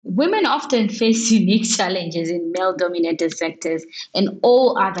Women often face unique challenges in male dominated sectors and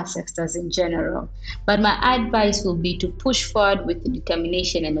all other sectors in general. But my advice will be to push forward with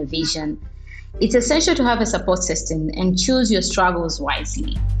determination and a vision. It's essential to have a support system and choose your struggles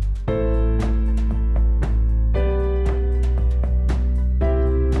wisely.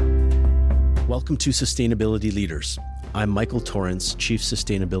 Welcome to Sustainability Leaders. I'm Michael Torrance, Chief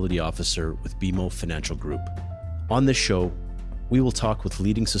Sustainability Officer with BMO Financial Group. On this show, we will talk with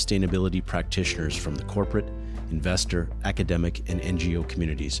leading sustainability practitioners from the corporate, investor, academic, and NGO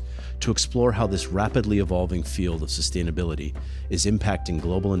communities to explore how this rapidly evolving field of sustainability is impacting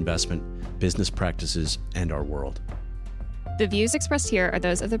global investment, business practices, and our world. The views expressed here are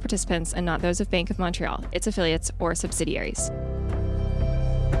those of the participants and not those of Bank of Montreal, its affiliates, or subsidiaries.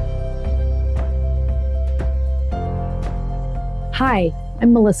 Hi,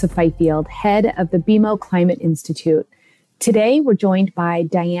 I'm Melissa Fifield, head of the BMO Climate Institute. Today, we're joined by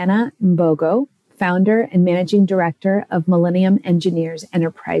Diana Mbogo, founder and managing director of Millennium Engineers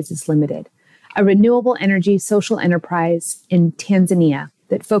Enterprises Limited, a renewable energy social enterprise in Tanzania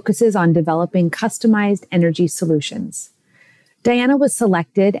that focuses on developing customized energy solutions. Diana was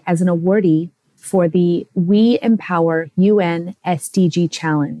selected as an awardee for the We Empower UN SDG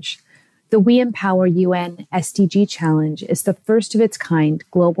Challenge. The We Empower UN SDG Challenge is the first of its kind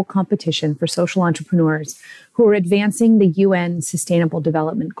global competition for social entrepreneurs who are advancing the UN Sustainable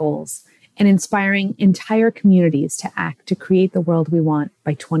Development Goals and inspiring entire communities to act to create the world we want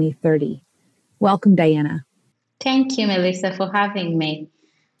by 2030. Welcome, Diana. Thank you, Melissa, for having me.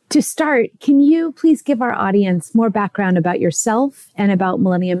 To start, can you please give our audience more background about yourself and about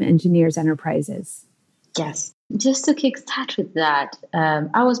Millennium Engineers Enterprises? Yes. Just to kickstart with that,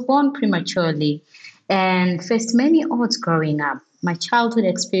 I was born prematurely and faced many odds growing up. My childhood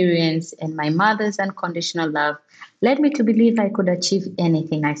experience and my mother's unconditional love led me to believe I could achieve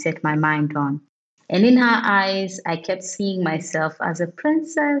anything I set my mind on. And in her eyes, I kept seeing myself as a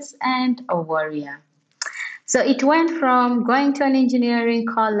princess and a warrior. So it went from going to an engineering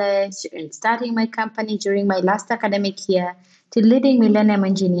college and starting my company during my last academic year to leading Millennium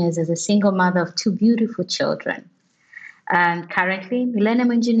Engineers as a single mother of two beautiful children. And currently,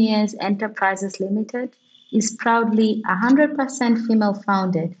 Millennium Engineers Enterprises Limited is proudly 100%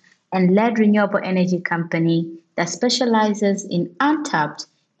 female-founded and led renewable energy company that specializes in untapped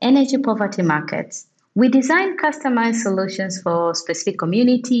energy poverty markets. We design customized solutions for specific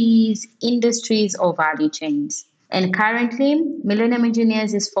communities, industries, or value chains. And currently, Millennium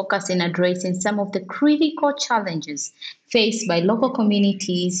Engineers is focused in addressing some of the critical challenges faced by local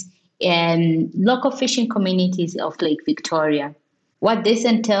communities and local fishing communities of Lake Victoria. What this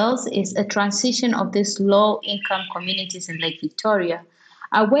entails is a transition of these low-income communities in Lake Victoria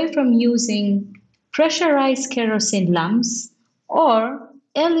away from using pressurized kerosene lamps or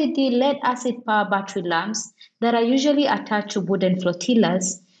LED lead-acid power battery lamps that are usually attached to wooden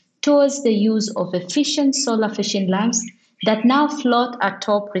flotillas towards the use of efficient solar fishing lamps that now float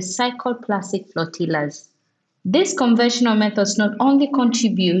atop recycled plastic flotillas. These conventional methods not only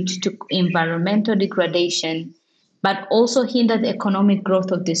contribute to environmental degradation, but also hinder the economic growth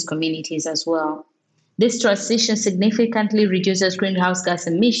of these communities as well. This transition significantly reduces greenhouse gas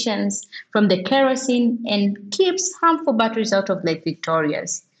emissions from the kerosene and keeps harmful batteries out of Lake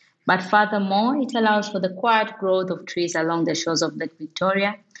Victoria's. But furthermore, it allows for the quiet growth of trees along the shores of Lake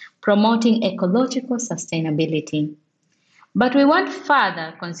Victoria, promoting ecological sustainability. But we went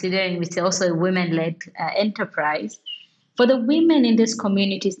further, considering it's also a women-led enterprise. For the women in these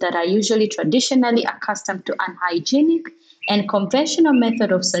communities that are usually traditionally accustomed to unhygienic and conventional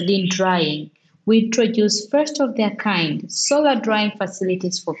method of sardine drying, we introduced first-of-their-kind solar drying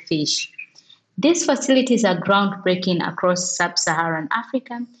facilities for fish. These facilities are groundbreaking across sub-Saharan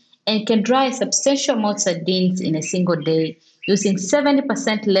Africa and can dry a substantial amount of sardines in a single day using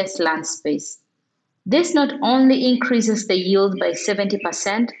 70% less land space. This not only increases the yield by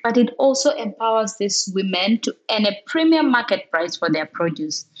 70%, but it also empowers these women to earn a premium market price for their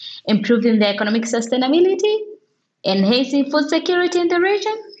produce, improving their economic sustainability, enhancing food security in the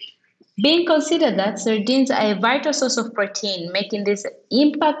region. Being considered that sardines are a vital source of protein, making this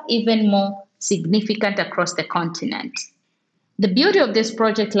impact even more significant across the continent. The beauty of this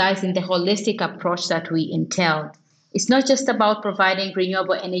project lies in the holistic approach that we entailed. It's not just about providing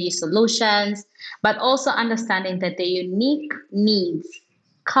renewable energy solutions, but also understanding that the unique needs,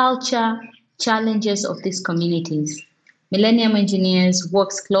 culture, challenges of these communities. Millennium Engineers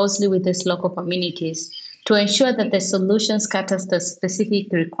works closely with these local communities to ensure that the solutions cater to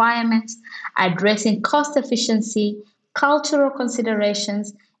specific requirements, addressing cost efficiency, cultural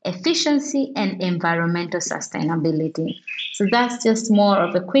considerations, efficiency, and environmental sustainability. So that's just more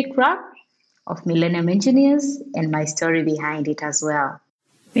of a quick wrap of Millennium Engineers and my story behind it as well.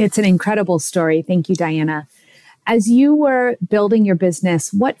 It's an incredible story. Thank you, Diana. As you were building your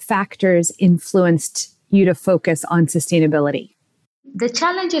business, what factors influenced you to focus on sustainability? The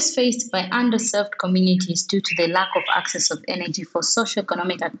challenges faced by underserved communities due to the lack of access of energy for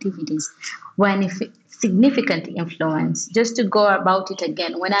socioeconomic activities were a significant influence. Just to go about it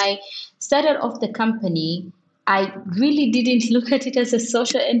again, when I started off the company, I really didn't look at it as a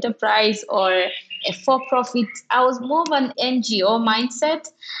social enterprise or a for-profit. I was more of an NGO mindset,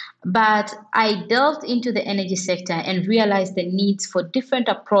 but I delved into the energy sector and realized the needs for different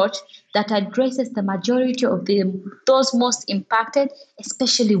approach that addresses the majority of those most impacted,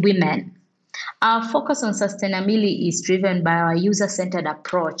 especially women. Our focus on sustainability is driven by our user-centered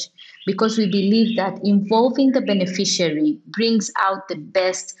approach because we believe that involving the beneficiary brings out the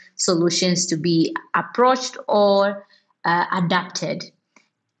best solutions to be approached or adapted.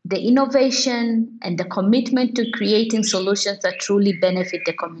 The innovation and the commitment to creating solutions that truly benefit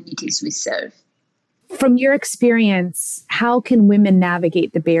the communities we serve. From your experience, how can women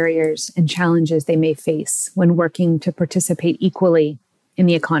navigate the barriers and challenges they may face when working to participate equally in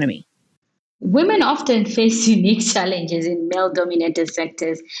the economy? Women often face unique challenges in male-dominated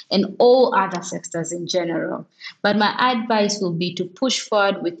sectors and all other sectors in general. But my advice will be to push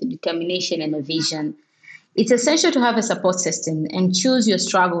forward with determination and a vision. It's essential to have a support system and choose your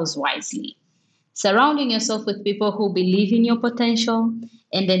struggles wisely. Surrounding yourself with people who believe in your potential,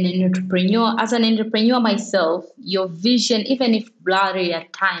 and as an entrepreneur myself, your vision, even if blurry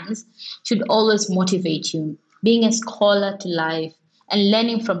at times, should always motivate you. Being a scholar to life and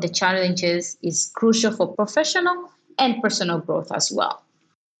learning from the challenges is crucial for professional and personal growth as well.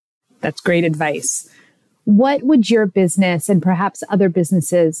 That's great advice. What would your business and perhaps other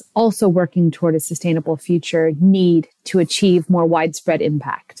businesses also working toward a sustainable future need to achieve more widespread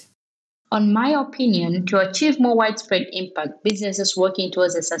impact? On my opinion, to achieve more widespread impact, businesses working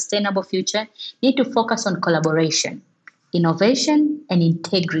towards a sustainable future need to focus on collaboration, innovation, and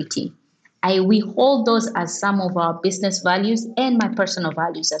integrity. We hold those as some of our business values and my personal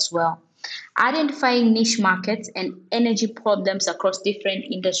values as well. Identifying niche markets and energy problems across different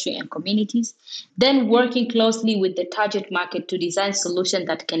industry and communities, then working closely with the target market to design solutions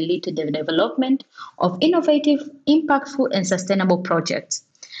that can lead to the development of innovative, impactful, and sustainable projects.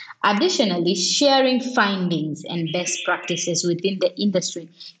 Additionally, sharing findings and best practices within the industry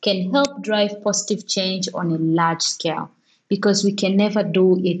can help drive positive change on a large scale because we can never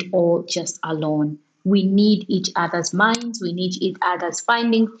do it all just alone. We need each other's minds, we need each other's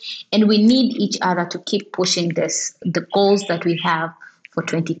findings, and we need each other to keep pushing the goals that we have for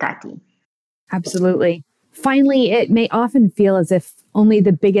 2030. Absolutely. Finally, it may often feel as if only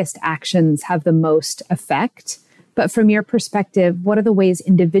the biggest actions have the most effect. But from your perspective, what are the ways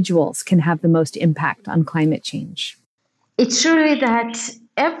individuals can have the most impact on climate change? It's truly that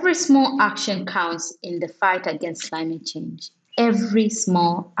every small action counts in the fight against climate change. Every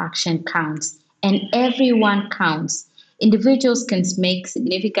small action counts. And everyone counts. Individuals can make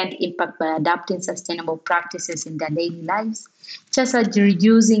significant impact by adopting sustainable practices in their daily lives, such as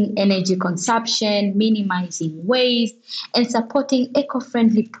reducing energy consumption, minimizing waste, and supporting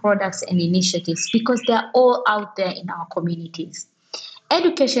eco-friendly products and initiatives because they're all out there in our communities.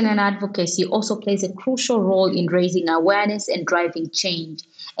 Education and advocacy also plays a crucial role in raising awareness and driving change.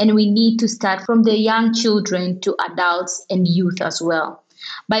 And we need to start from the young children to adults and youth as well.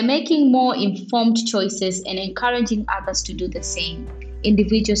 By making more informed choices and encouraging others to do the same,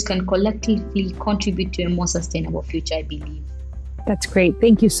 individuals can collectively contribute to a more sustainable future, I believe. That's great.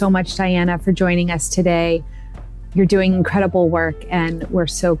 Thank you so much, Diana, for joining us today. You're doing incredible work, and we're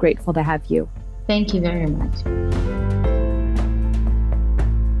so grateful to have you. Thank you very much.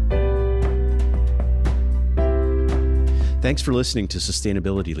 Thanks for listening to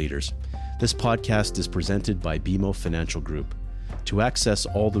Sustainability Leaders. This podcast is presented by BMO Financial Group. To access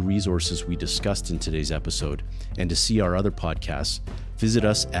all the resources we discussed in today's episode and to see our other podcasts, visit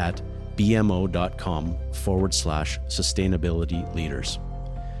us at bmo.com/sustainability leaders.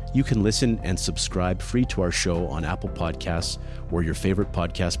 You can listen and subscribe free to our show on Apple Podcasts or your favorite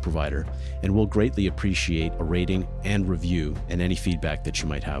podcast provider, and we'll greatly appreciate a rating and review and any feedback that you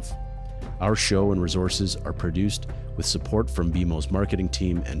might have. Our show and resources are produced with support from BMO's marketing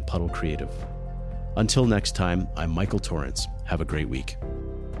team and Puddle Creative. Until next time, I'm Michael Torrance. Have a great week.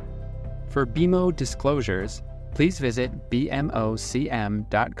 For BMO disclosures, please visit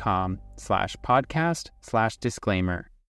bmocm.com/podcast/disclaimer.